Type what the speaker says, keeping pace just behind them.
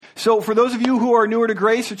So for those of you who are newer to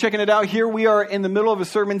Grace or checking it out, here we are in the middle of a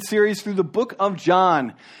sermon series through the book of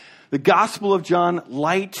John, the Gospel of John,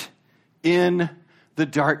 light in the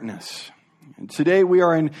darkness. And today we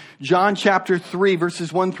are in John chapter 3,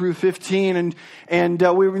 verses 1 through 15.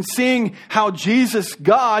 And we've been seeing how Jesus,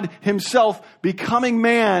 God himself, becoming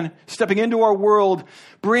man, stepping into our world,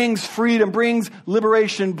 brings freedom, brings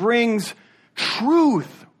liberation, brings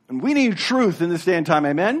truth. And we need truth in this day and time,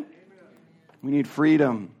 amen? We need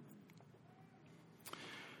freedom.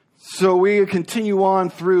 So we continue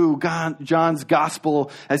on through John's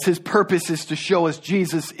gospel as his purpose is to show us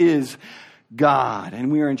Jesus is God.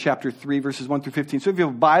 And we are in chapter 3, verses 1 through 15. So if you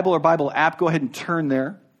have a Bible or Bible app, go ahead and turn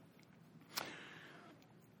there.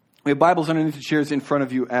 We have Bibles underneath the chairs in front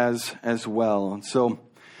of you as well. And so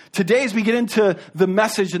today, as we get into the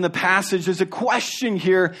message and the passage, there's a question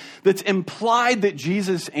here that's implied that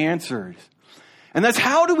Jesus answers. And that's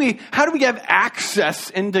how do we have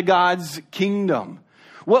access into God's kingdom?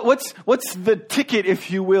 What's the ticket,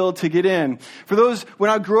 if you will, to get in? For those,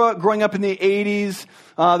 when I growing up in the 80s,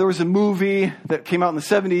 there was a movie that came out in the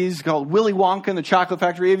 70s called Willy Wonka and the Chocolate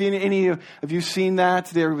Factory. Have any of you seen that?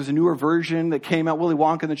 There was a newer version that came out, Willy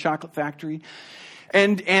Wonka and the Chocolate Factory.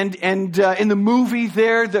 And in the movie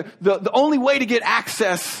there, the only way to get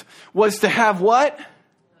access was to have what?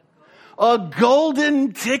 A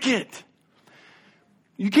golden ticket.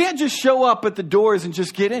 You can't just show up at the doors and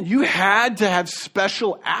just get in. You had to have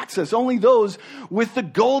special access. Only those with the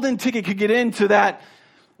golden ticket could get into that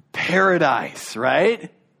paradise,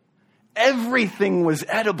 right? Everything was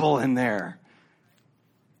edible in there.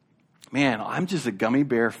 Man, I'm just a gummy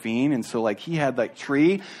bear fiend. And so he had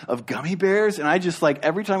tree of gummy bears. And I just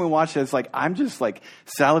every time we watch that, it's I'm just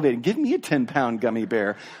salivating. Give me a 10-pound gummy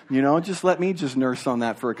bear. Just let me just nurse on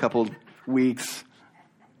that for a couple weeks.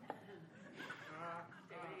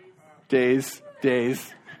 Days.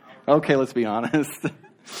 Okay, let's be honest.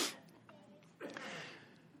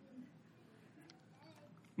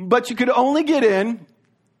 But you could only get in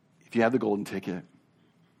if you had the golden ticket.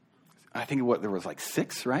 I think there was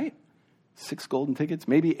 6, right? 6 golden tickets,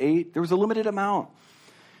 maybe 8. There was a limited amount.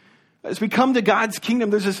 As we come to God's kingdom,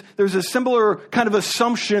 there's a similar kind of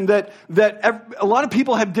assumption that a lot of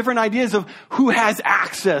people have different ideas of who has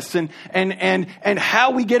access and how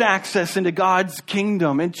we get access into God's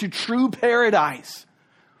kingdom, into true paradise.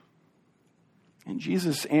 And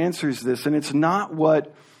Jesus answers this, and it's not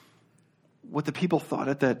what the people thought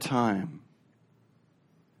at that time.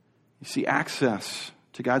 You see, access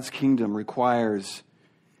to God's kingdom requires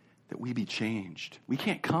that we be changed. We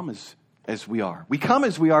can't come as we are. We come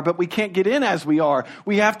as we are, but we can't get in as we are.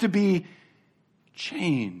 We have to be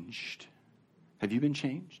changed. Have you been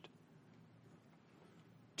changed?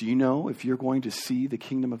 Do you know if you're going to see the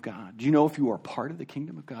kingdom of God? Do you know if you are part of the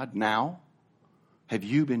kingdom of God now? Have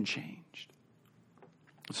you been changed?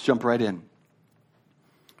 Let's jump right in.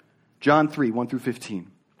 John 3, 1 through 15.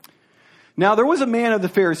 Now there was a man of the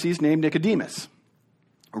Pharisees named Nicodemus,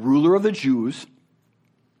 a ruler of the Jews.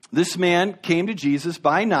 This man came to Jesus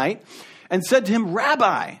by night and said to him,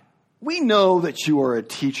 "Rabbi, we know that you are a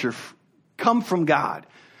teacher come from God.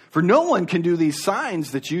 For no one can do these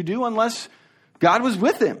signs that you do unless God was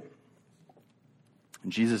with him."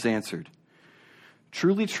 And Jesus answered,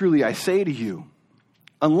 "Truly, truly, I say to you,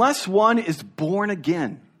 unless one is born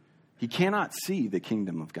again, he cannot see the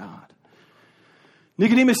kingdom of God."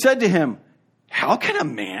 Nicodemus said to him, "How can a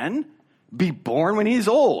man be born when he is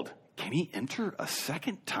old? Can he enter a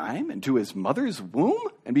second time into his mother's womb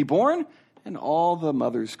and be born?" And all the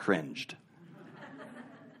mothers cringed.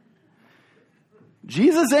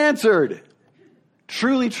 Jesus answered,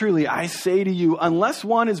 "Truly, truly, I say to you, unless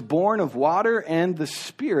one is born of water and the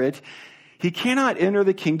Spirit, he cannot enter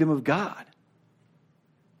the kingdom of God.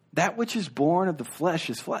 That which is born of the flesh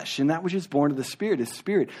is flesh, and that which is born of the Spirit is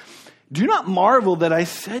spirit. Do not marvel that I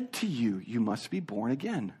said to you, you must be born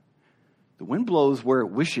again. The wind blows where it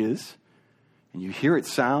wishes, and you hear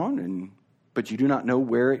its sound, but you do not know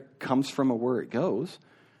where it comes from or where it goes.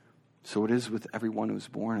 So it is with everyone who is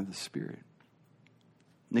born of the Spirit."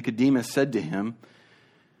 Nicodemus said to him,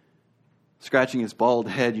 scratching his bald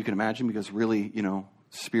head, you can imagine, because really,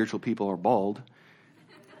 spiritual people are bald.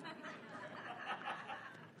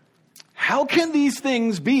 "How can these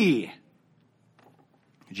things be?"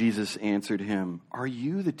 Jesus answered him, "Are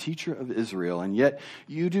you the teacher of Israel, and yet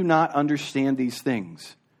you do not understand these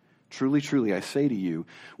things? Truly, truly, I say to you,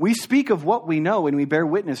 we speak of what we know and we bear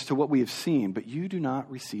witness to what we have seen, but you do not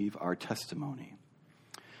receive our testimony.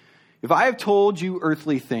 If I have told you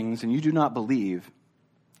earthly things and you do not believe,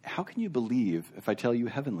 how can you believe if I tell you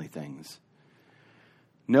heavenly things?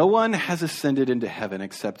 No one has ascended into heaven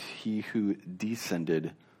except he who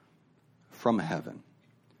descended from heaven,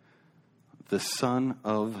 the Son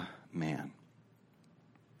of Man.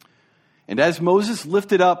 And as Moses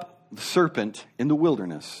lifted up the serpent in the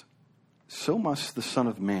wilderness, so must the Son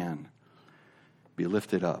of Man be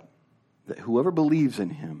lifted up, that whoever believes in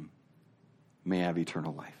him may have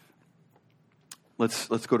eternal life.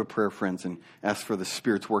 Let's go to prayer, friends, and ask for the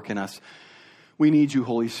Spirit's work in us. We need you,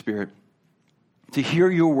 Holy Spirit, to hear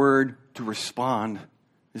your word, to respond.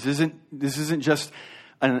 This isn't just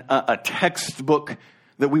a textbook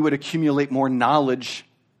that we would accumulate more knowledge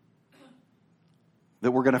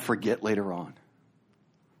that we're going to forget later on.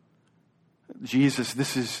 Jesus,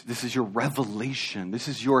 this is your revelation. This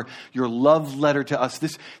is your love letter to us.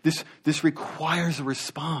 This requires a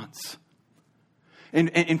response. And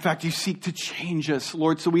in fact, you seek to change us,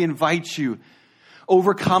 Lord. So we invite you,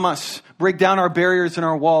 overcome us, break down our barriers and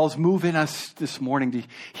our walls, move in us this morning to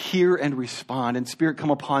hear and respond. And Spirit,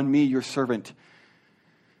 come upon me, your servant,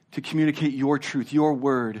 to communicate your truth, your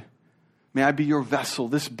word. May I be your vessel,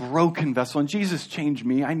 this broken vessel. And Jesus, change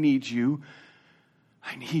me. I need you.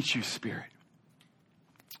 I need you, Spirit.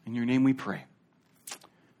 In your name we pray.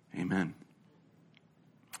 Amen.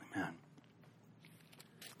 Amen.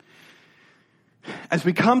 As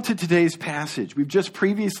we come to today's passage, we've just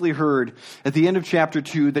previously heard at the end of chapter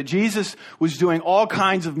 2 that Jesus was doing all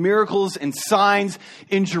kinds of miracles and signs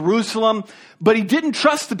in Jerusalem, but he didn't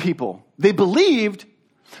trust the people. They believed,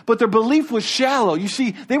 but their belief was shallow. You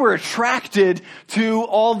see, they were attracted to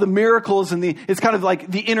all the miracles and it's kind of like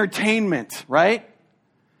the entertainment, right?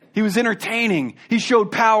 He was entertaining. He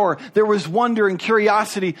showed power. There was wonder and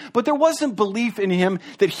curiosity, but there wasn't belief in him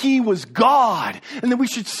that he was God and that we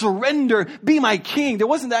should surrender, be my king. There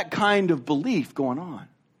wasn't that kind of belief going on.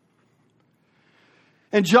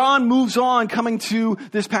 And John moves on, coming to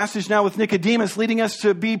this passage now with Nicodemus, leading us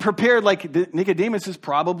to be prepared like Nicodemus is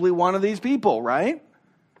probably one of these people, right?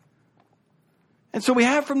 And so we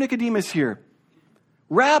have from Nicodemus here,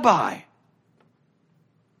 Rabbi.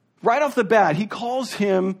 Right off the bat, he calls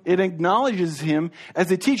him, it acknowledges him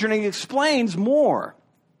as a teacher, and he explains more.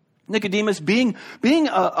 Nicodemus, being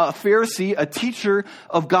a Pharisee, a teacher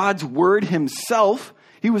of God's word himself,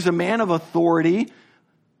 he was a man of authority,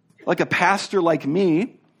 like a pastor like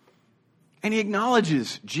me, and he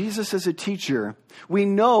acknowledges Jesus as a teacher. We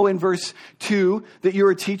know in verse 2 that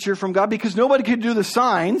you're a teacher from God because nobody could do the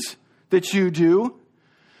signs that you do.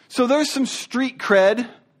 So there's some street cred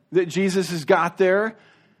that Jesus has got there,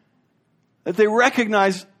 that they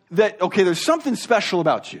recognize that, okay, there's something special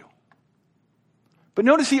about you. But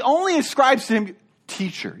notice he only ascribes to him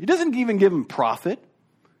teacher. He doesn't even give him prophet.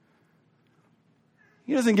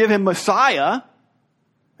 He doesn't give him Messiah.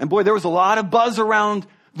 And boy, there was a lot of buzz around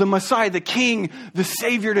the Messiah, the King, the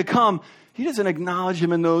Savior to come. He doesn't acknowledge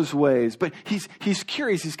him in those ways. But he's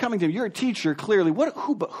curious. He's coming to him. You're a teacher, clearly. But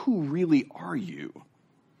who really are you?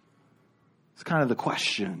 It's kind of the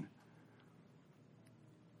question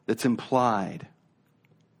that's implied.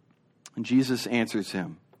 And Jesus answers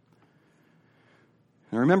him.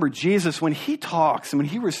 And remember, Jesus, when he talks and when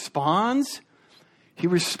he responds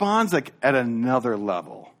like at another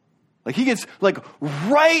level. Like he gets like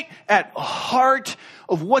right at heart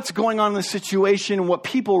of what's going on in the situation and what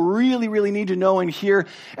people really, really need to know and hear.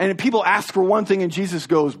 And people ask for one thing and Jesus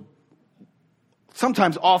goes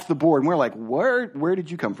sometimes off the board. And we're like, where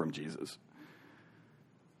did you come from, Jesus?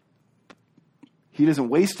 He doesn't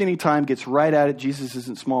waste any time, gets right at it. Jesus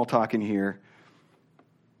isn't small talking here.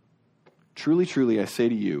 Truly, truly, I say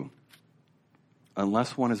to you,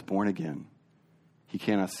 unless one is born again, he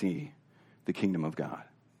cannot see the kingdom of God.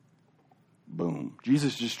 Boom.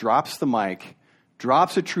 Jesus just drops the mic,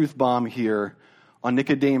 drops a truth bomb here on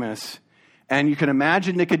Nicodemus. And you can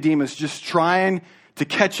imagine Nicodemus just trying to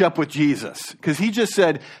catch up with Jesus. Because he just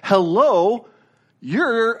said, hello,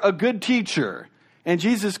 you're a good teacher. And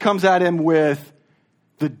Jesus comes at him with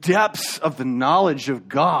the depths of the knowledge of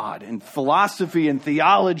God and philosophy and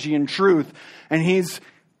theology and truth. And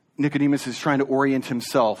Nicodemus is trying to orient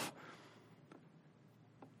himself.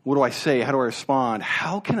 What do I say? How do I respond?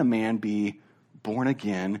 How can a man be born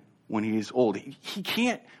again when he is old? He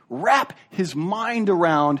can't wrap his mind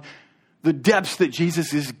around the depths that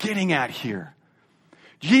Jesus is getting at here.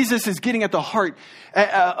 Jesus is getting at the heart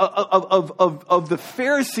of the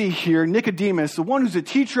Pharisee here, Nicodemus, the one who's a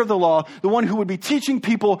teacher of the law, the one who would be teaching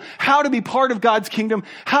people how to be part of God's kingdom,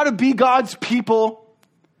 how to be God's people.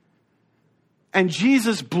 And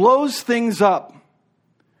Jesus blows things up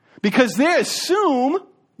because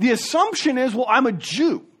the assumption is, well, I'm a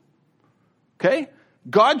Jew. Okay?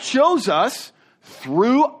 God chose us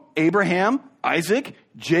through Abraham, Isaac,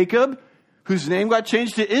 Jacob, whose name got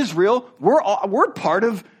changed to Israel. We're part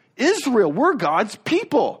of Israel. We're God's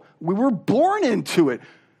people. We were born into it.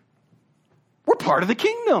 We're part of the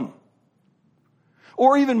kingdom.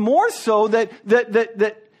 Or even more so that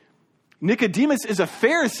Nicodemus is a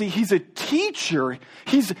Pharisee. He's a teacher.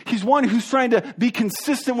 He's one who's trying to be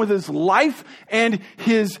consistent with his life and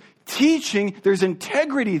his teaching. There's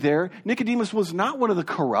integrity there. Nicodemus was not one of the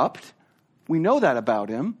corrupt. We know that about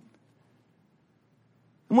him.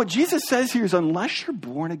 And what Jesus says here is, unless you're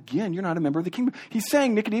born again, you're not a member of the kingdom. He's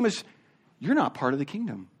saying, Nicodemus, you're not part of the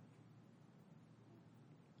kingdom.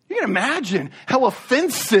 You can imagine how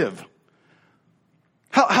offensive,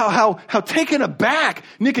 how taken aback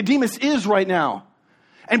Nicodemus is right now.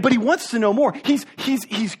 But he wants to know more. He's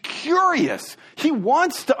curious. He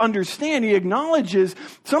wants to understand. He acknowledges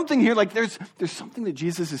something here, like there's something that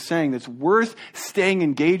Jesus is saying that's worth staying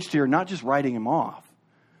engaged here, not just writing him off.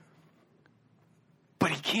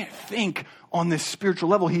 But he can't think on this spiritual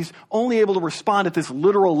level. He's only able to respond at this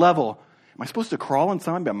literal level. Am I supposed to crawl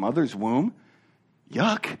inside my mother's womb?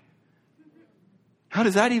 Yuck. How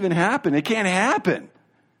does that even happen? It can't happen.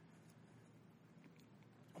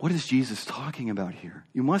 What is Jesus talking about here?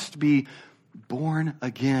 You must be born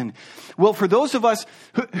again. Well, for those of us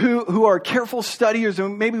who are careful studiers,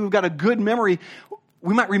 and maybe we've got a good memory,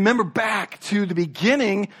 we might remember back to the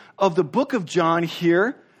beginning of the book of John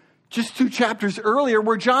here, just 2 chapters earlier,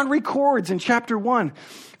 where John records in chapter 1,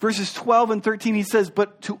 verses 12 and 13, he says,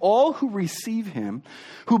 "But to all who receive him,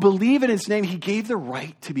 who believe in his name, he gave the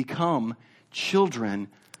right to become children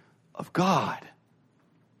of God,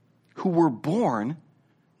 who were born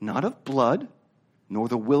not of blood, nor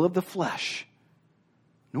the will of the flesh,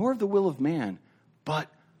 nor of the will of man, but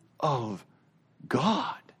of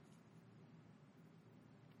God."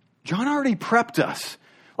 John already prepped us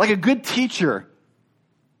like a good teacher,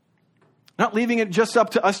 not leaving it just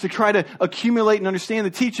up to us to try to accumulate and understand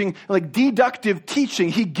the teaching, like deductive teaching.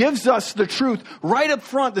 He gives us the truth right up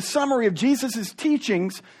front, the summary of Jesus'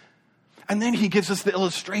 teachings, and then he gives us the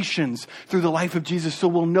illustrations through the life of Jesus so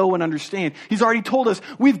we'll know and understand. He's already told us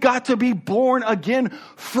we've got to be born again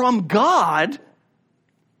from God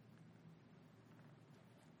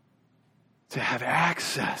to have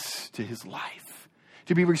access to his life,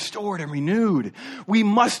 to be restored and renewed. We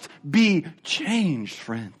must be changed,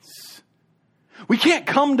 friends. We can't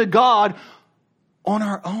come to God on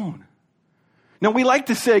our own. Now, we like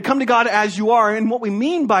to say, come to God as you are. And what we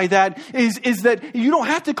mean by that is that you don't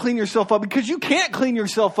have to clean yourself up, because you can't clean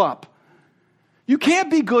yourself up. You can't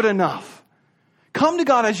be good enough. Come to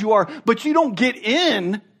God as you are, but you don't get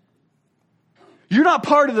in. You're not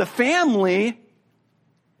part of the family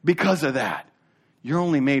because of that. You're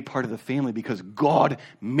only made part of the family because God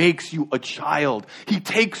makes you a child. He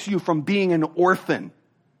takes you from being an orphan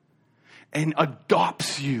and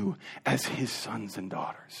adopts you as his sons and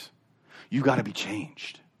daughters. You got to be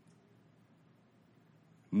changed.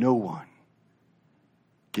 No one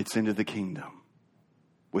gets into the kingdom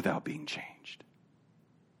without being changed.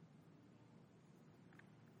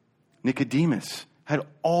 Nicodemus had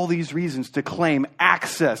all these reasons to claim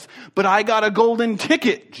access, but I got a golden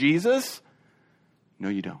ticket, Jesus. No,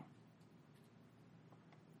 you don't.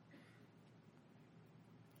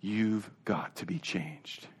 You've got to be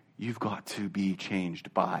changed. You've got to be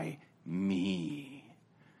changed by me.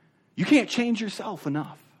 You can't change yourself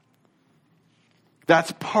enough.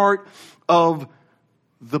 That's part of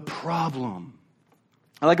the problem.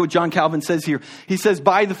 I like what John Calvin says here. He says,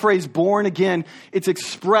 by the phrase born again, it's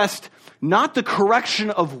expressed not the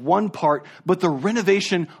correction of one part, but the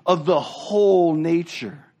renovation of the whole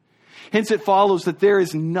nature. Hence it follows that there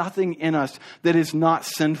is nothing in us that is not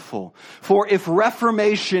sinful. For if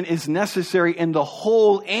reformation is necessary in the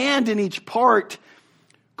whole and in each part,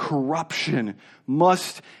 corruption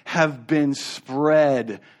must have been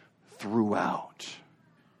spread throughout.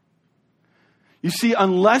 You see,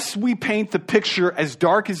 unless we paint the picture as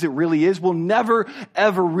dark as it really is, we'll never,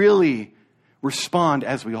 ever really respond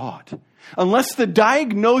as we ought. Unless the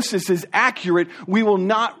diagnosis is accurate, we will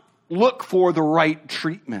not look for the right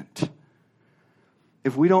treatment.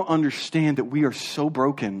 If we don't understand that we are so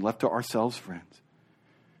broken, left to ourselves, friends,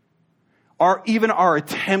 even our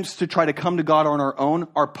attempts to try to come to God on our own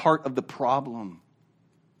are part of the problem.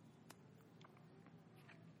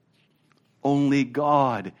 Only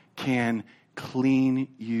God can clean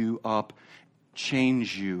you up,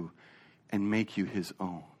 change you, and make you his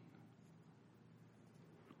own.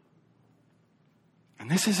 And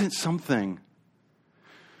this isn't something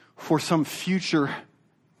for some future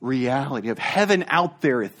reality of heaven out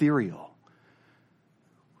there, ethereal.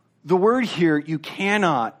 The word here, you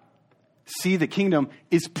cannot see the kingdom,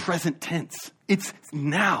 is present tense. It's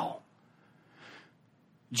now.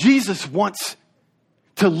 Jesus wants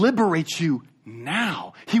to liberate you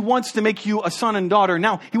now. He wants to make you a son and daughter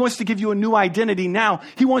now. He wants to give you a new identity now.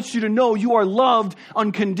 He wants you to know you are loved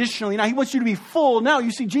unconditionally now. He wants you to be full now.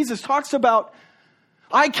 You see, Jesus talks about,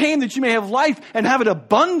 I came that you may have life and have it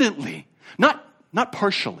abundantly, not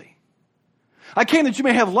partially. I came that you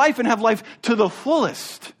may have life and have life to the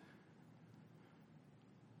fullest,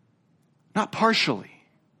 not partially.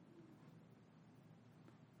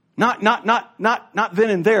 Not then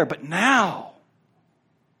and there, but now.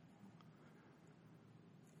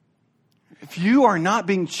 If you are not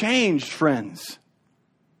being changed, friends,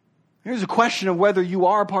 here's a question of whether you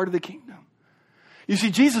are a part of the kingdom. You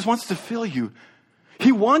see, Jesus wants to fill you.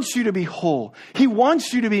 He wants you to be whole. He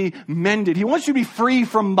wants you to be mended. He wants you to be free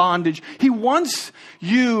from bondage. He wants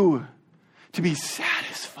you to be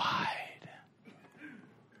satisfied.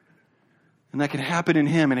 And that can happen in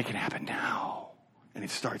Him, and it can happen now. And it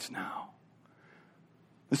starts now.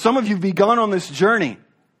 And some of you have begun on this journey.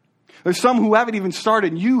 There's some who haven't even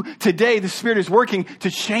started. And you, today, the Spirit is working to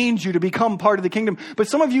change you to become part of the kingdom. But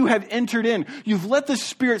some of you have entered in. You've let the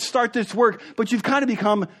Spirit start this work, but you've kind of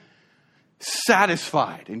become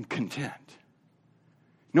satisfied and content.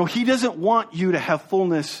 No, He doesn't want you to have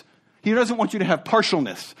fullness. He doesn't want you to have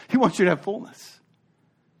partialness. He wants you to have fullness.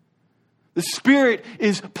 The Spirit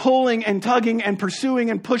is pulling and tugging and pursuing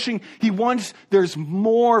and pushing. He wants, there's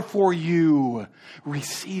more for you.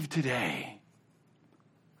 Receive today.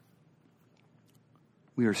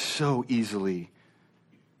 We are so easily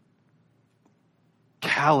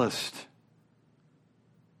calloused.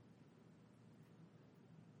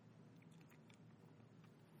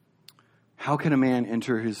 How can a man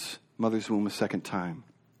enter his mother's womb a second time?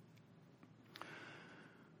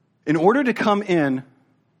 In order to come in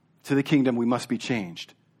to the kingdom, we must be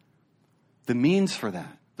changed. The means for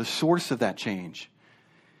that, the source of that change,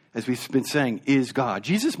 as we've been saying, is God.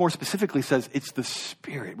 Jesus more specifically says it's the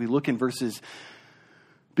Spirit. We look in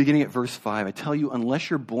beginning at verse 5. I tell you, unless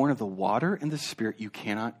you're born of the water and the Spirit, you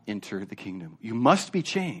cannot enter the kingdom. You must be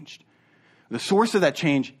changed. The source of that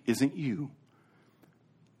change isn't you.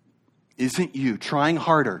 Isn't you trying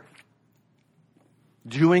harder,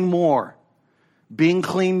 doing more, being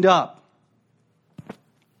cleaned up.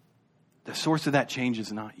 The source of that change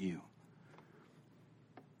is not you.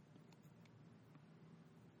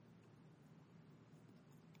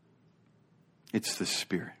 It's the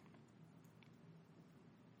Spirit.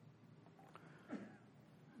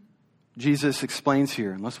 Jesus explains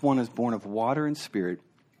here, unless one is born of water and Spirit,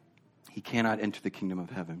 he cannot enter the kingdom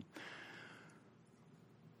of heaven.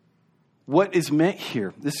 What is meant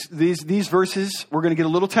here? These verses, we're going to get a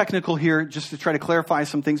little technical here just to try to clarify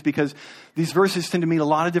some things because these verses tend to mean a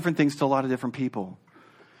lot of different things to a lot of different people.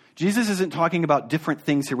 Jesus isn't talking about different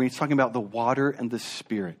things here when he's talking about the water and the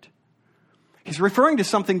Spirit. He's referring to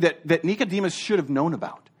something that Nicodemus should have known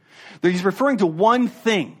about. He's referring to one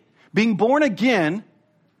thing. Being born again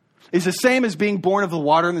is the same as being born of the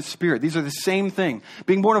water and the Spirit. These are the same thing.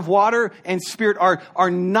 Being born of water and Spirit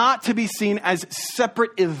are not to be seen as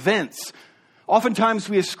separate events. Oftentimes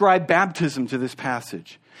we ascribe baptism to this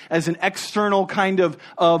passage as an external kind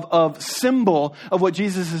of symbol of what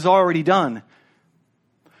Jesus has already done.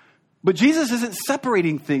 But Jesus isn't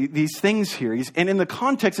separating these things here. And in the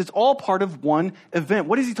context, it's all part of one event.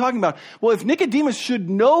 What is he talking about? Well, if Nicodemus should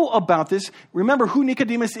know about this, remember who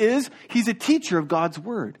Nicodemus is? He's a teacher of God's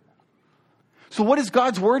word. So what is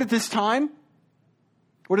God's word at this time?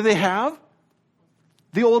 What do they have?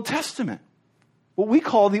 The Old Testament. What we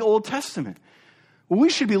call the Old Testament. Well, we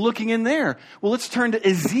should be looking in there. Well, let's turn to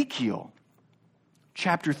Ezekiel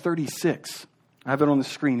chapter 36. I have it on the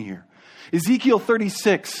screen here. Ezekiel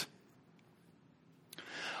 36.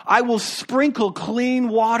 I will sprinkle clean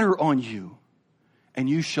water on you, and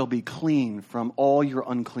you shall be clean from all your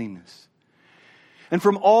uncleanness. And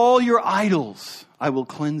from all your idols I will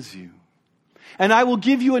cleanse you. And I will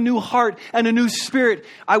give you a new heart and a new spirit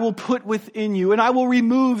I will put within you. And I will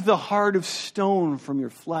remove the heart of stone from your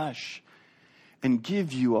flesh and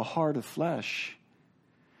give you a heart of flesh.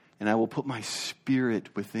 And I will put my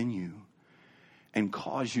spirit within you and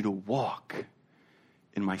cause you to walk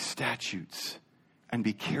in my statutes and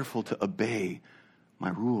be careful to obey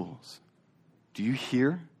my rules. Do you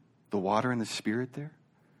hear the water and the Spirit there?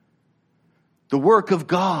 The work of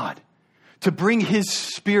God to bring His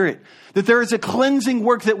Spirit, that there is a cleansing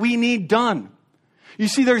work that we need done. You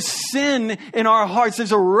see, there's sin in our hearts.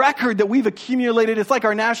 There's a record that we've accumulated. It's like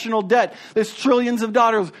our national debt. There's trillions of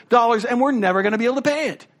dollars, and we're never going to be able to pay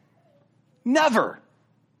it. Never.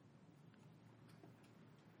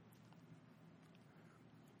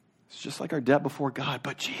 It's just like our debt before God,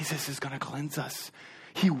 but Jesus is going to cleanse us.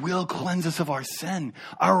 He will cleanse us of our sin,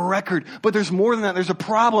 our record. But there's more than that. There's a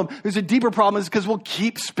problem. There's a deeper problem. It's because we'll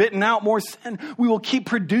keep spitting out more sin. We will keep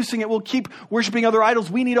producing it. We'll keep worshiping other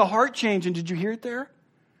idols. We need a heart change. And did you hear it there?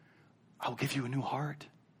 I'll give you a new heart.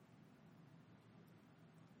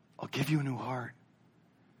 I'll give you a new heart.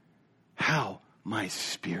 How? My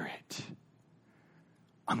Spirit.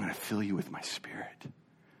 I'm going to fill you with my Spirit.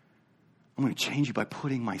 I'm going to change you by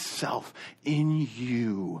putting myself in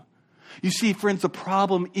you. You see, friends, the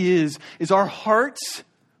problem is our hearts,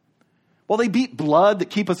 while they beat blood that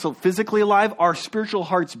keep us physically alive, our spiritual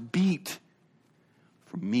hearts beat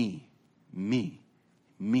for me, me,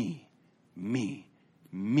 me, me,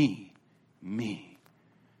 me, me.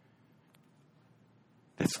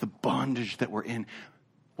 That's the bondage that we're in.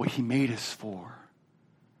 What he made us for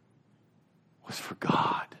was for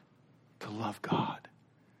God, to love God,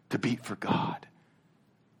 to beat for God.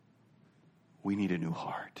 We need a new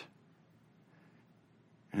heart.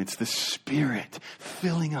 And it's the Spirit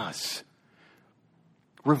filling us,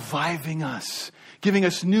 reviving us, giving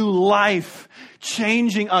us new life,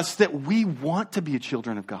 changing us that we want to be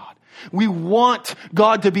children of God. We want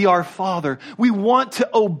God to be our Father. We want to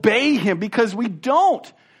obey him because we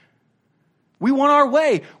don't. We want our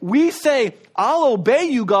way. We say, I'll obey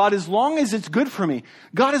you, God, as long as it's good for me.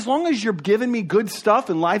 God, as long as you're giving me good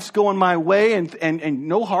stuff and life's going my way and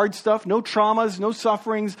no hard stuff, no traumas, no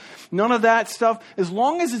sufferings, none of that stuff. As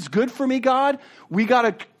long as it's good for me, God, we got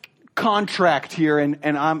a contract here and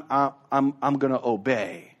I'm going to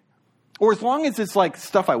obey. Or as long as it's like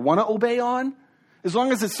stuff I want to obey on, as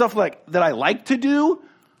long as it's stuff like that I like to do,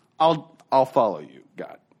 I'll follow you,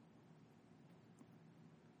 God.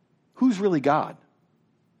 Who's really God?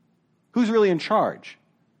 Who's really in charge?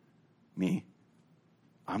 Me.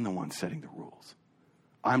 I'm the one setting the rules.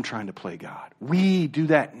 I'm trying to play God. We do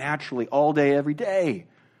that naturally all day, every day.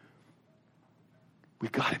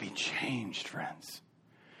 We've got to be changed, friends.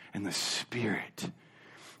 And the Spirit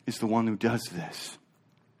is the one who does this.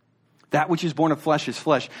 That which is born of flesh is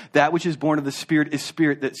flesh. That which is born of the Spirit is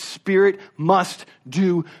spirit. That Spirit must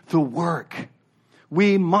do the work.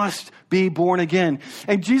 We must be born again.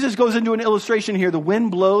 And Jesus goes into an illustration here. The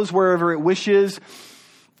wind blows wherever it wishes.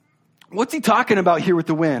 What's he talking about here with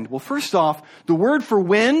the wind? Well, first off, the word for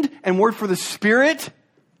wind and word for the Spirit,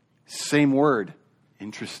 same word.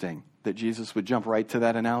 Interesting that Jesus would jump right to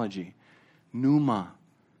that analogy. Pneuma,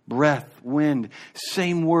 breath, wind,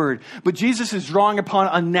 same word. But Jesus is drawing upon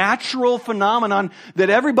a natural phenomenon that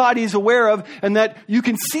everybody is aware of and that you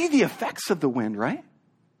can see the effects of the wind, right?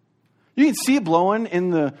 You can see it blowing in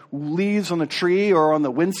the leaves on the tree or on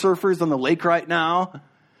the windsurfers on the lake right now.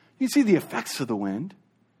 You can see the effects of the wind.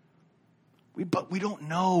 But we don't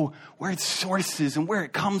know where its source is and where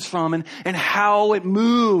it comes from and how it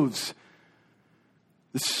moves.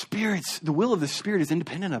 The will of the Spirit is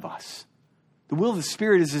independent of us. The will of the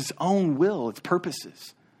Spirit is his own will, its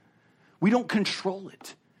purposes. We don't control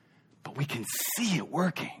it, but we can see it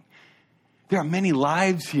working. There are many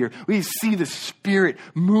lives here. We see the Spirit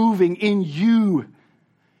moving in you,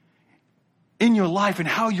 in your life, and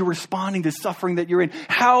how you're responding to suffering that you're in,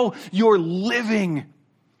 how you're living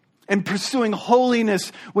and pursuing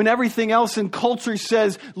holiness when everything else in culture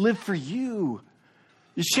says, live for you.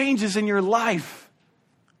 The changes in your life,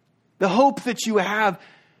 the hope that you have,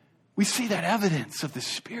 we see that evidence of the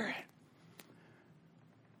Spirit.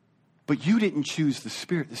 But you didn't choose the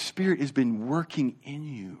Spirit. The Spirit has been working in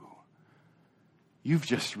you. You've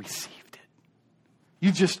just received it.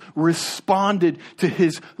 You've just responded to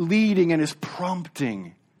his leading and his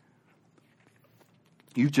prompting.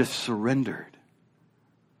 You've just surrendered.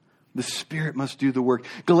 The Spirit must do the work.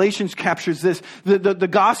 Galatians captures this. The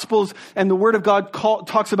Gospels and the Word of God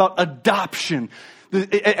talks about adoption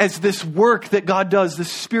as this work that God does, the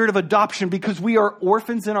spirit of adoption, because we are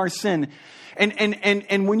orphans in our sin.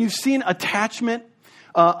 And when you've seen attachment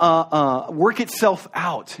work itself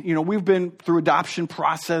out. You know, we've been through adoption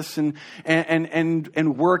process and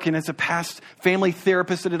work, and as a past family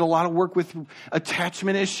therapist, I did a lot of work with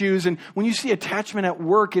attachment issues. And when you see attachment at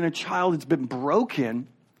work in a child that's been broken,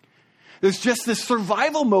 there's just this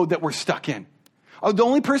survival mode that we're stuck in. The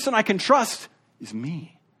only person I can trust is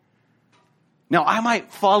me. Now, I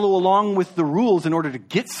might follow along with the rules in order to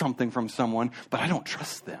get something from someone, but I don't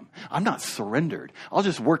trust them. I'm not surrendered. I'll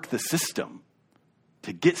just work the system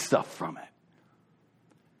to get stuff from it.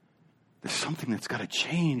 There's something that's got to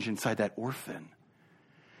change inside that orphan.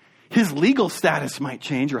 His legal status might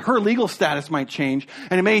change, or her legal status might change,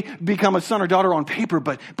 and it may become a son or daughter on paper,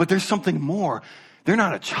 but there's something more. They're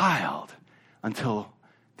not a child until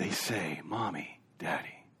they say, Mommy, Daddy.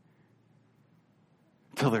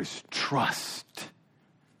 Until there's trust.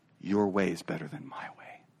 Your way is better than my way.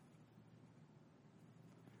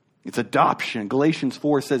 It's adoption. Galatians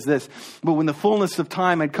 4 says this, but when the fullness of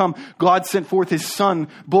time had come, God sent forth his Son,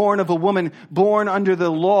 born of a woman, born under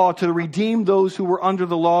the law, to redeem those who were under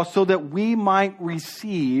the law, so that we might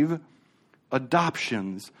receive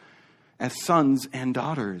adoptions as sons and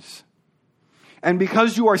daughters. And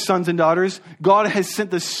because you are sons and daughters, God has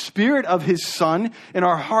sent the Spirit of his Son in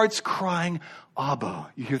our hearts, crying,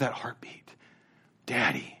 Abba. You hear that heartbeat.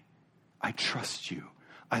 Daddy, I trust you.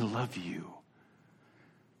 I love you.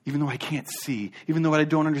 Even though I can't see, even though I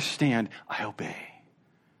don't understand, I obey.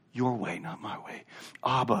 Your way, not my way.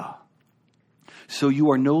 Abba. So you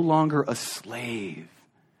are no longer a slave,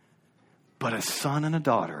 but a son and a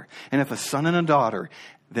daughter. And if a son and a daughter,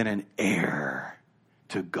 then an heir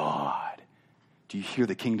to God. Do you hear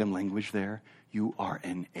the kingdom language there? You are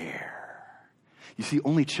an heir. You see,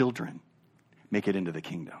 only children make it into the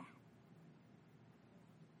kingdom.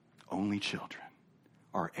 Only children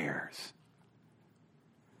are heirs.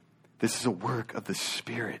 This is a work of the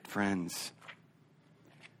Spirit, friends.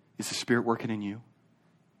 Is the Spirit working in you?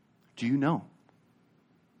 Do you know?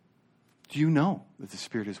 Do you know that the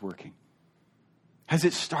Spirit is working? Has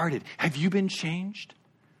it started? Have you been changed?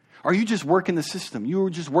 Are you just working the system? You were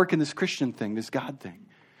just working this Christian thing, this God thing.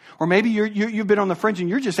 Or maybe you've been on the fringe and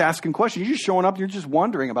you're just asking questions. You're just showing up and you're just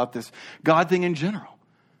wondering about this God thing in general.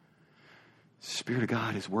 Spirit of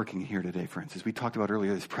God is working here today, friends. As we talked about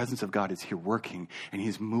earlier, this presence of God is here working, and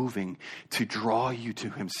he's moving to draw you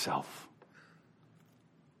to himself.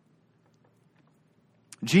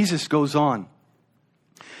 Jesus goes on.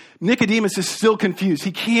 Nicodemus is still confused.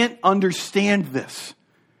 He can't understand this.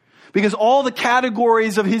 Because all the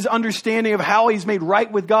categories of his understanding of how he's made right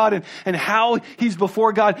with God and how he's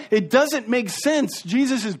before God, it doesn't make sense.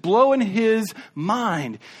 Jesus is blowing his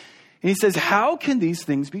mind. And he says, how can these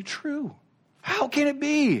things be true? How can it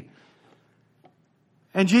be?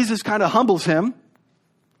 And Jesus kind of humbles him.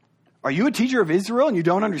 Are you a teacher of Israel and you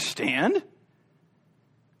don't understand?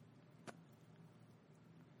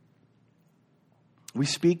 We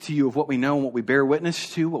speak to you of what we know and what we bear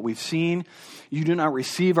witness to, what we've seen. You do not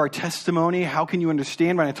receive our testimony. How can you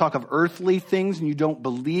understand when I talk of earthly things and you don't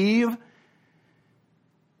believe?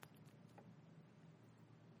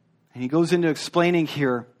 And he goes into explaining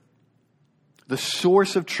here the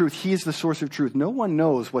source of truth. He is the source of truth. No one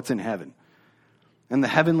knows what's in heaven and the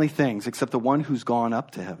heavenly things except the one who's gone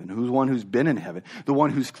up to heaven, who's one who's been in heaven, the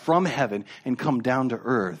one who's from heaven and come down to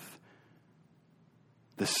earth,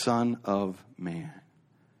 the Son of Man.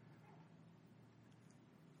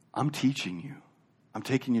 I'm teaching you. I'm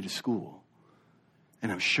taking you to school.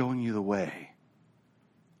 And I'm showing you the way.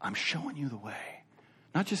 I'm showing you the way.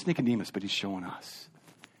 Not just Nicodemus, but he's showing us.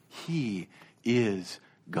 He is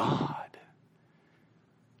God.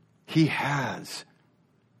 He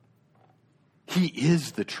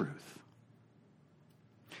is the truth.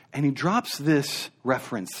 And he drops this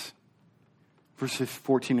reference, verses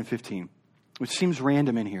 14 and 15, which seems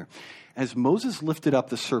random in here. As Moses lifted up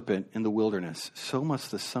the serpent in the wilderness, so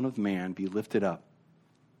must the Son of Man be lifted up,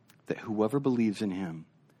 that whoever believes in him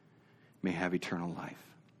may have eternal life.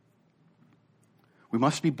 We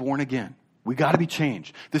must be born again. We got to be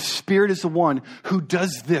changed. The Spirit is the one who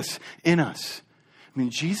does this in us. I mean,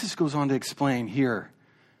 Jesus goes on to explain here,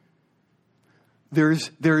 there's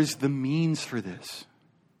the means for this.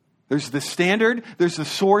 There's the standard, there's the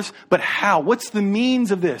source, but how? What's the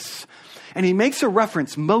means of this? And he makes a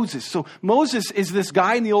reference, Moses. So Moses is this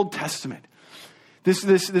guy in the Old Testament.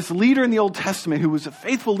 This leader in the Old Testament who was a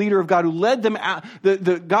faithful leader of God, who led them out,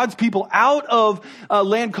 God's people out of a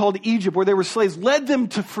land called Egypt where they were slaves, led them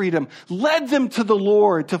to freedom, led them to the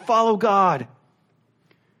Lord, to follow God.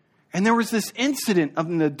 And there was this incident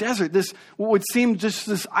in the desert, this what would seem just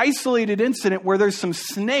this isolated incident where there's some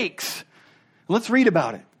snakes. Let's read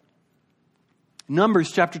about it.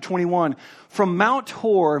 Numbers chapter 21. From Mount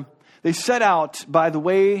Hor, they set out by the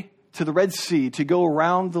way to the Red Sea to go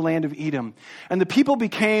around the land of Edom. And the people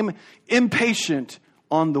became impatient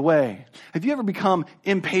on the way. Have you ever become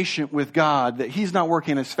impatient with God that he's not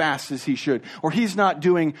working as fast as he should, or he's not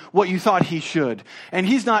doing what you thought he should, and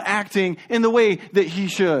he's not acting in the way that he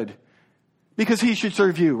should because he should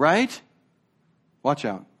serve you, right? Watch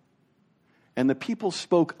out. And the people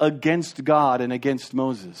spoke against God and against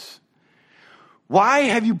Moses. Why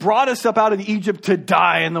have you brought us up out of Egypt to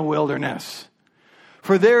die in the wilderness?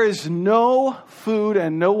 For there is no food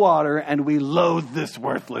and no water, and we loathe this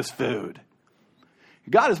worthless food.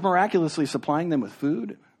 God is miraculously supplying them with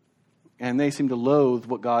food, and they seem to loathe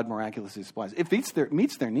what God miraculously supplies. It meets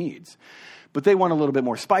their needs, but they want a little bit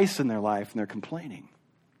more spice in their life, and they're complaining.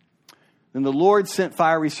 Then the Lord sent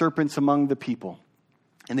fiery serpents among the people,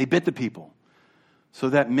 and they bit the people, so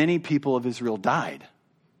that many people of Israel died.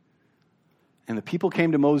 And the people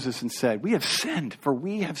came to Moses and said, we have sinned, for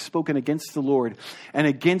we have spoken against the Lord and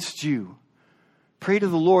against you. Pray to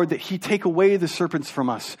the Lord that he take away the serpents from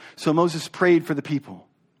us. So Moses prayed for the people.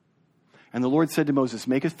 And the Lord said to Moses,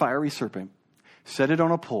 make a fiery serpent, set it on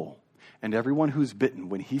a pole, and everyone who's bitten,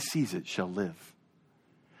 when he sees it, shall live.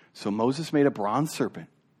 So Moses made a bronze serpent,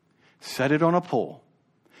 set it on a pole,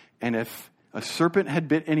 and if a serpent had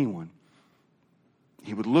bit anyone,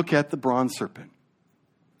 he would look at the bronze serpent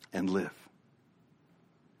and live.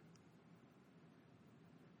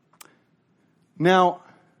 Now,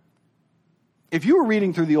 if you were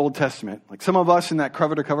reading through the Old Testament, like some of us in that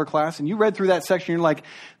cover to cover class, and you read through that section, you're like,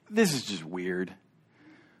 this is just weird.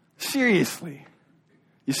 Seriously.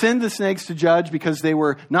 You send the snakes to judge because they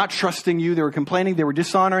were not trusting you, they were complaining, they were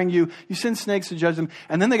dishonoring you. You send snakes to judge them,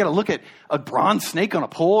 and then they got to look at a bronze snake on a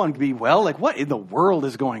pole and be, well, like what in the world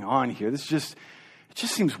is going on here? It just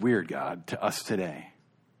seems weird, God, to us today.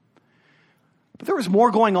 But there was more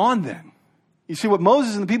going on then. You see, what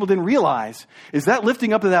Moses and the people didn't realize is that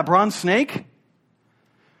lifting up of that bronze snake,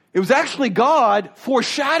 it was actually God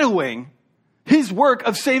foreshadowing his work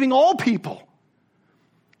of saving all people.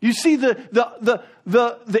 You see, the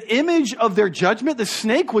image of their judgment, the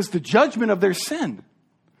snake was the judgment of their sin.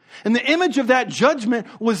 And the image of that judgment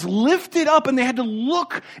was lifted up, and they had to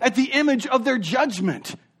look at the image of their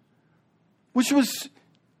judgment, which was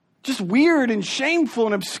just weird and shameful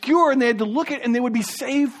and obscure, and they had to look at it, and they would be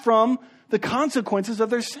saved from the consequences of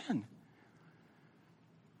their sin.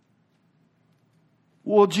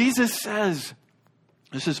 Well, Jesus says,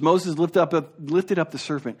 just as Moses lifted up the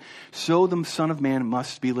serpent, so the Son of Man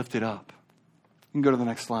must be lifted up. You can go to the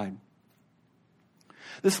next slide.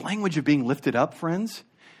 This language of being lifted up, friends,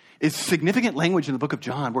 is significant language in the book of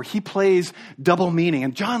John, where he plays double meaning.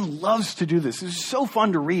 And John loves to do this. It's so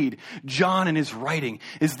fun to read. John in his writing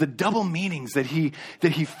is the double meanings that he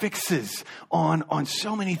fixes on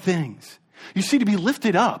so many things. You see, to be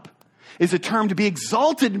lifted up is a term to be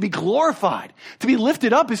exalted and be glorified. To be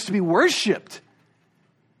lifted up is to be worshiped.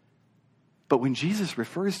 But when Jesus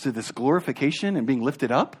refers to this glorification and being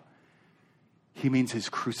lifted up, he means his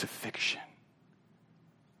crucifixion.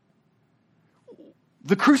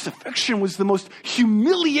 The crucifixion was the most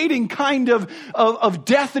humiliating kind of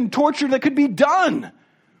death and torture that could be done.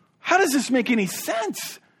 How does this make any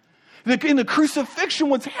sense? In the crucifixion,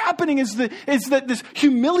 what's happening is that this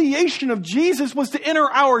humiliation of Jesus was to enter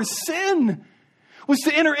our sin, was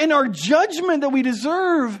to enter in our judgment that we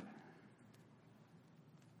deserve.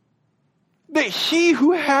 That he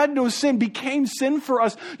who had no sin became sin for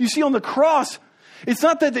us. You see, on the cross, it's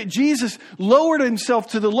not that Jesus lowered himself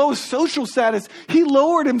to the lowest social status. He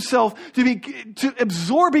lowered himself to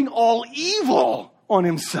absorbing all evil on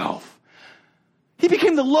himself. He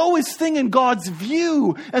became the lowest thing in God's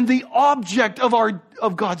view and the object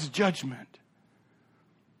of God's judgment.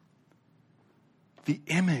 The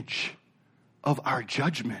image of our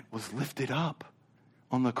judgment was lifted up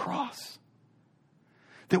on the cross.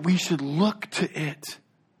 That we should look to it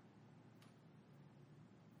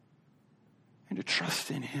and to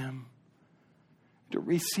trust in him, to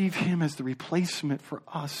receive him as the replacement for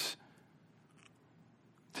us,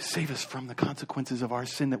 to save us from the consequences of our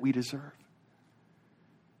sin that we deserve.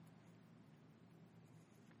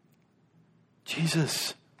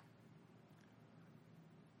 Jesus,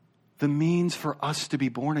 the means for us to be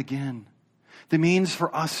born again, the means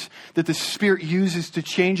for us that the Spirit uses to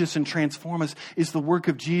change us and transform us, is the work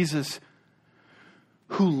of Jesus,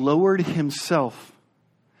 who lowered himself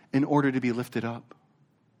in order to be lifted up.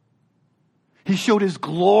 He showed his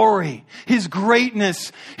glory, his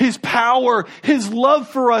greatness, his power, his love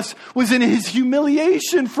for us was in his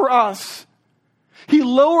humiliation for us. He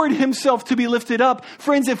lowered himself to be lifted up.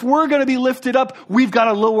 Friends, if we're going to be lifted up, we've got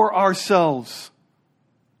to lower ourselves.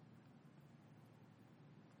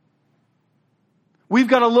 We've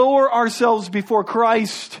got to lower ourselves before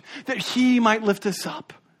Christ that he might lift us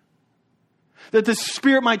up. That the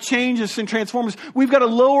Spirit might change us and transform us. We've got to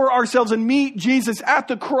lower ourselves and meet Jesus at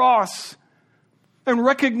the cross and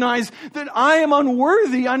recognize that I am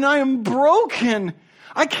unworthy and I am broken.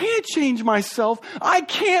 I can't change myself. I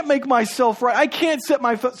can't make myself right. I can't set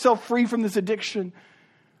myself free from this addiction.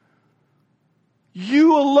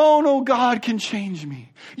 You alone, oh God, can change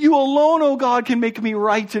me. You alone, oh God, can make me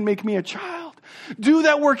right and make me a child. Do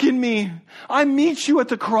that work in me. I meet you at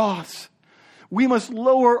the cross. We must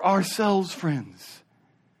lower ourselves, friends,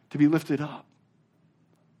 to be lifted up.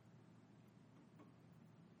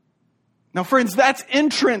 Now, friends, that's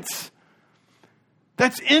entrance.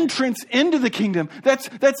 That's entrance into the kingdom.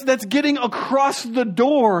 That's getting across the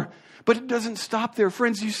door. But it doesn't stop there.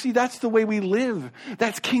 Friends, you see, that's the way we live.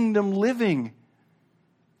 That's kingdom living.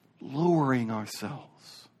 lowering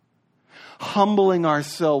ourselves, humbling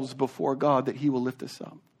ourselves before God that he will lift us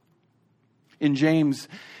up. In James,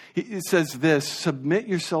 it says this, submit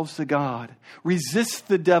yourselves to God. Resist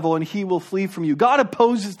the devil and he will flee from you. God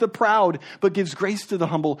opposes the proud, but gives grace to the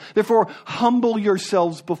humble. Therefore, humble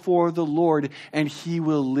yourselves before the Lord and he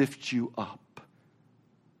will lift you up.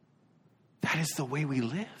 That is the way we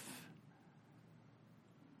live.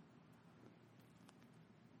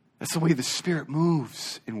 That's the way the Spirit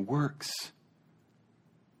moves and works.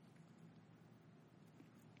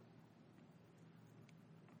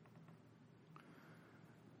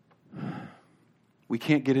 We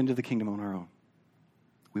can't get into the kingdom on our own.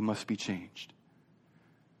 We must be changed.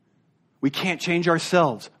 We can't change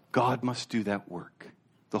ourselves. God must do that work.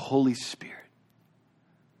 The Holy Spirit.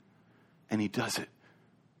 And he does it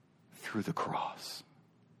through the cross.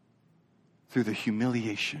 Through the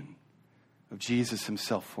humiliation of Jesus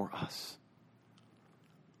himself for us.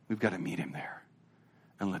 We've got to meet him there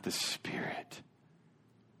and let the Spirit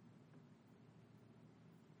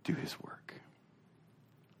do his work.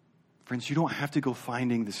 Friends, you don't have to go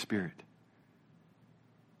finding the Spirit.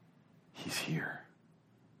 He's here.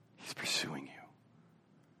 He's pursuing you.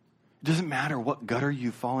 It doesn't matter what gutter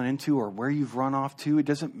you've fallen into or where you've run off to. It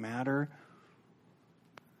doesn't matter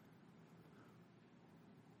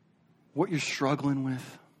what you're struggling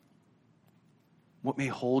with, what may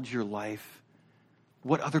hold your life,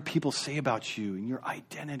 what other people say about you and your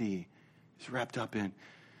identity is wrapped up in.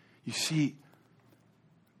 You see,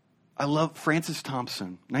 I love Francis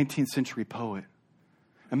Thompson, 19th century poet,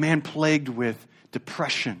 a man plagued with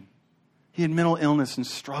depression. He had mental illness and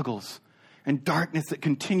struggles and darkness that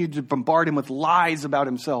continued to bombard him with lies about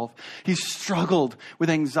himself. He struggled with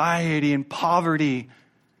anxiety and poverty.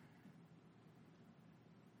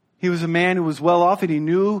 He was a man who was well off and he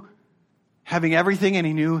knew having everything and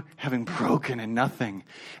he knew having broken and nothing.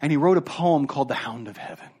 And he wrote a poem called The Hound of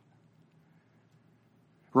Heaven,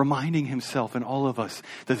 reminding himself and all of us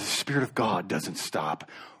that the Spirit of God doesn't stop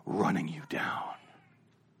running you down.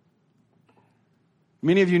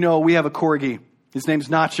 Many of you know we have a corgi. His name's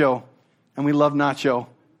Nacho, and we love Nacho.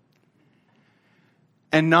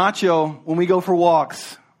 And Nacho, when we go for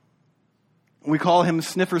walks, we call him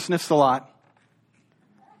Sniffer Sniffs a lot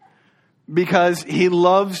because he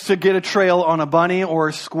loves to get a trail on a bunny or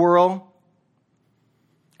a squirrel.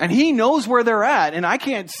 And he knows where they're at, and I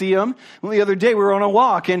can't see him. Well, the other day we were on a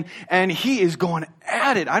walk, and he is going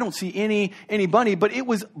at it. I don't see any bunny, but it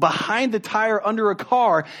was behind the tire under a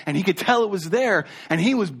car, and he could tell it was there, and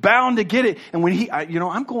he was bound to get it. And when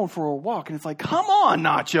I'm going for a walk, and it's like, come on,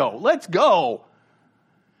 Nacho, let's go.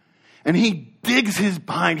 And he digs his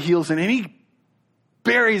behind heels in, and he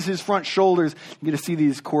buries his front shoulders. You get to see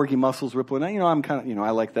these corgi muscles rippling. I'm kind of, I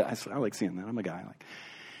like that. I like seeing that. I'm a guy.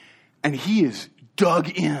 And he is dug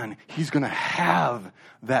in. He's going to have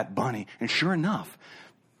that bunny. And sure enough,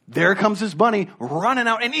 there comes this bunny running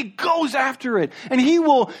out, and he goes after it. And he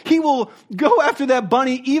will go after that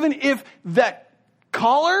bunny even if that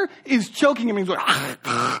collar is choking him. He's going,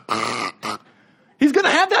 he's going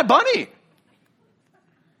to have that bunny.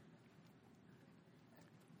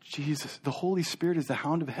 Jesus, the Holy Spirit is the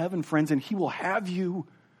hound of heaven, friends, and he will have you.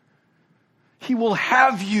 He will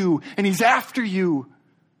have you, and he's after you.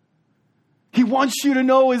 He wants you to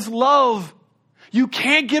know his love. You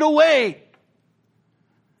can't get away.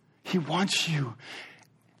 He wants you.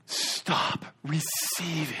 Stop.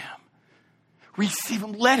 Receive him. Receive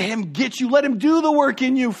him. Let him get you. Let him do the work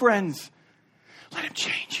in you, friends. Let him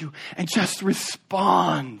change you and just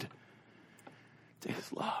respond to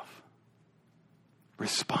his love.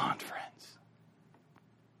 Respond, friends.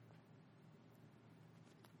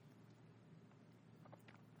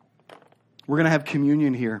 We're going to have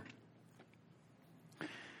communion here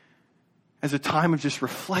as a time of just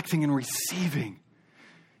reflecting and receiving.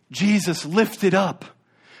 Jesus lifted up.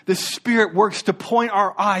 The Spirit works to point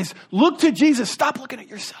our eyes. Look to Jesus. Stop looking at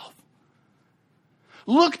yourself.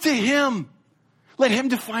 Look to him. Let him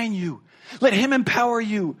define you. Let him empower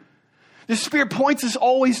you. The Spirit points us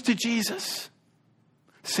always to Jesus.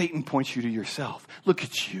 Satan points you to yourself. Look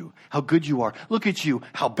at you, how good you are. Look at you,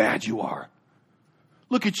 how bad you are.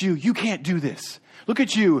 Look at you, you can't do this. Look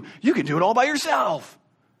at you, you can do it all by yourself.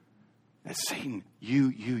 That's Satan.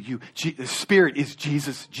 You. The Spirit is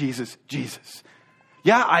Jesus, Jesus, Jesus.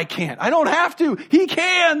 Yeah, I can't. I don't have to. He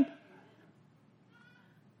can.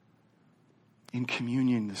 In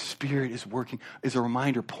communion, the Spirit is working, is a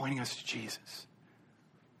reminder pointing us to Jesus.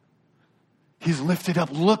 He's lifted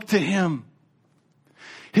up. Look to him.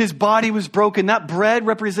 His body was broken. That bread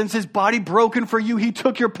represents his body broken for you. He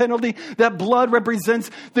took your penalty. That blood represents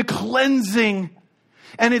the cleansing.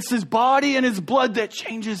 And it's his body and his blood that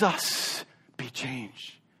changes us. Be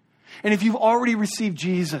changed. And if you've already received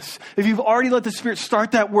Jesus, if you've already let the Spirit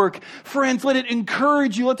start that work, friends, let it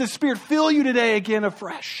encourage you. Let the Spirit fill you today again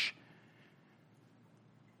afresh.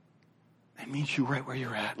 And meet you right where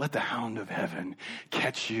you're at. Let the hound of heaven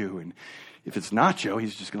catch you. And if it's Nacho,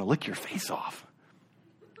 he's just going to lick your face off.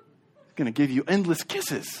 He's going to give you endless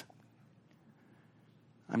kisses.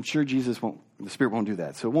 I'm sure the Spirit won't do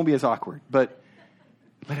that, so it won't be as awkward. But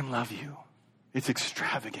let him love you. It's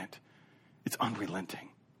extravagant. It's unrelenting.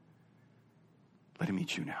 Let him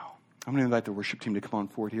meet you now. I'm going to invite the worship team to come on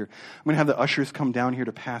forward here. I'm going to have the ushers come down here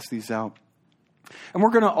to pass these out. And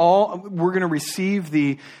we're going to receive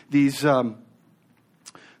these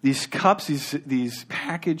cups, these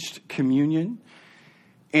packaged communion.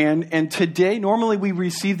 And today, normally we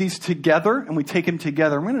receive these together and we take them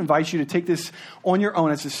together. I'm going to invite you to take this on your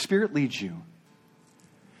own as the Spirit leads you.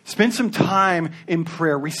 Spend some time in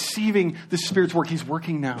prayer, receiving the Spirit's work. He's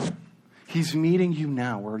working now. He's meeting you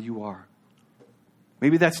now where you are.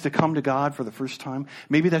 Maybe that's to come to God for the first time.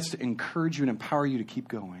 Maybe that's to encourage you and empower you to keep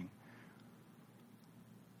going.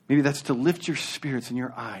 Maybe that's to lift your spirits and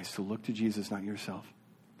your eyes to look to Jesus, not yourself.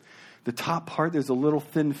 The top part, there's a little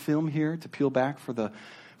thin film here to peel back for the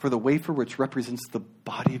wafer, which represents the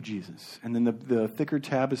body of Jesus. And then the thicker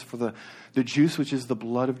tab is for the juice, which is the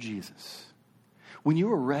blood of Jesus. When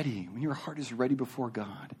you are ready, when your heart is ready before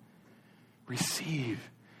God, receive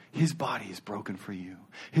his body is broken for you.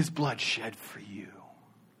 His blood shed for you.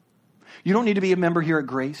 You don't need to be a member here at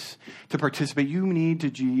Grace to participate. You need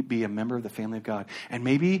to be a member of the family of God. And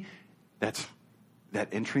maybe that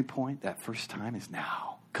entry point, that first time is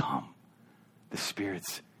now. Come. The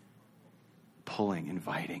Spirit's pulling,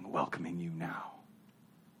 inviting, welcoming you now.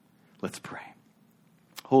 Let's pray.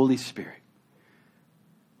 Holy Spirit,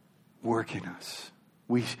 work in us.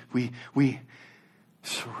 We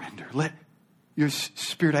surrender. Let your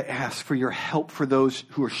Spirit, I ask for your help for those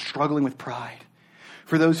who are struggling with pride.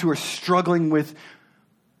 For those who are struggling with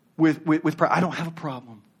pride. I don't have a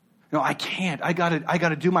problem. No, I can't. I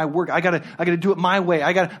gotta do my work. I gotta do it my way.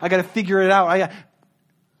 I gotta figure it out.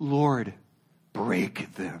 Lord,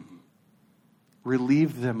 break them.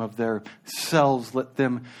 Relieve them of their selves. Let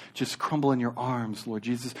them just crumble in your arms, Lord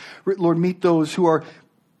Jesus. Lord, meet those who are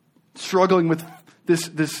struggling with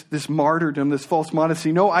this martyrdom, this false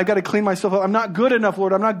modesty. No, I got to clean myself up. I'm not good enough,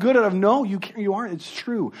 Lord. I'm not good enough. No, you aren't. It's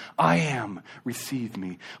true. I am. Receive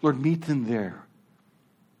me. Lord, meet them there.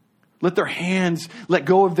 Let their hands let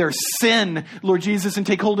go of their sin, Lord Jesus, and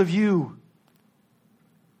take hold of you.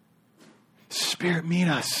 Spirit, meet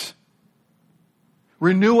us.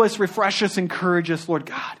 Renew us, refresh us, encourage us, Lord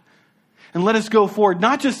God. And let us go forward,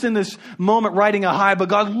 not just in this moment riding a high, but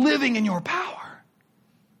God living in your power.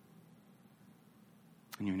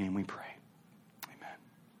 In your name we pray.